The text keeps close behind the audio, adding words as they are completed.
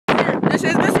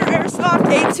just off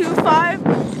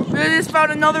 825. We just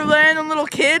found another random little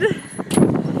kid.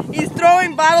 He's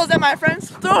throwing bottles at my friends.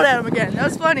 Throw it at him again. That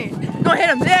was funny. Don't hit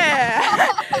him. Yeah.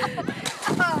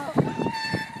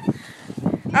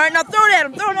 All right, now throw it at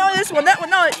him. Throw it at this one. That one.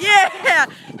 No. Yeah.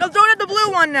 Now throw it at the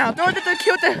blue one. Now throw it at the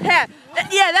kid with the hat.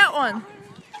 Yeah, that one.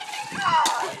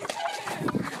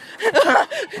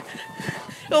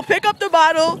 He'll pick up the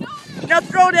bottle. Now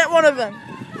throw it at one of them.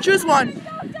 Choose one.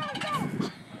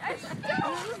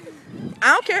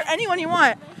 I don't care. Anyone you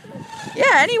want.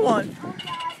 Yeah, anyone.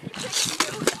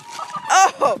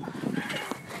 Oh!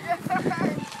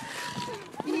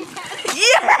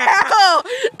 Yeah!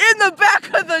 In the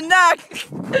back of the neck!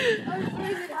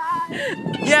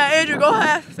 Yeah, Andrew, go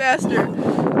faster.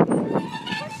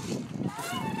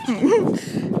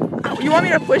 You want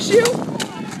me to push you?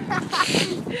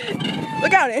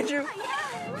 Look out, Andrew.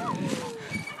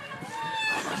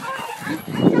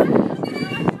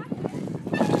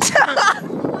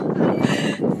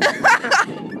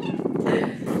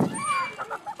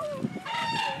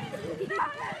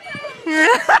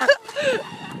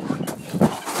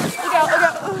 Look out, look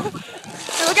out.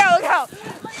 Look out, look out.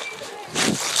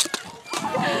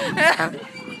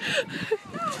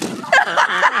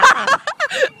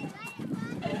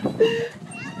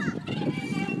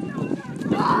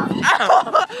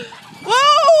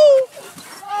 Whoa!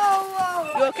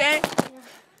 You okay?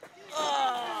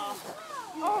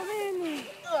 Oh man.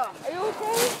 Are you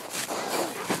okay?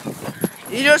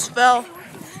 You just fell.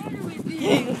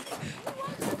 Here.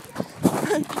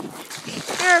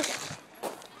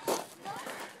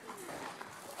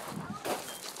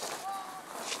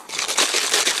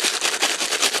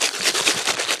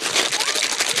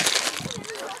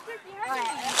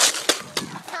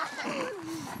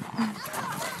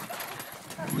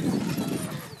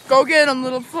 Go get him,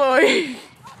 little boy.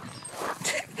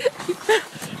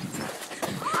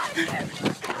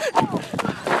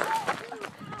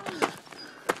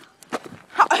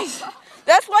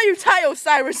 That's why you tie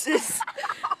Osiris's.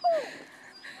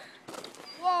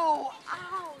 Whoa!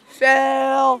 Ow!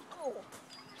 Fail.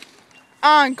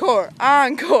 Encore,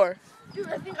 encore. Dude,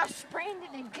 I think I sprained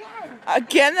it again.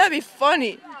 Again? That'd be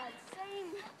funny. Yeah,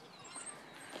 same.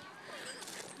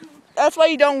 That's why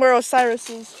you don't wear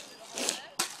Osiris's.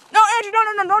 No, Andrew,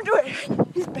 no, don't do it.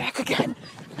 He's back again.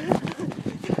 That's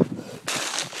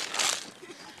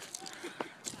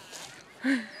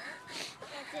it.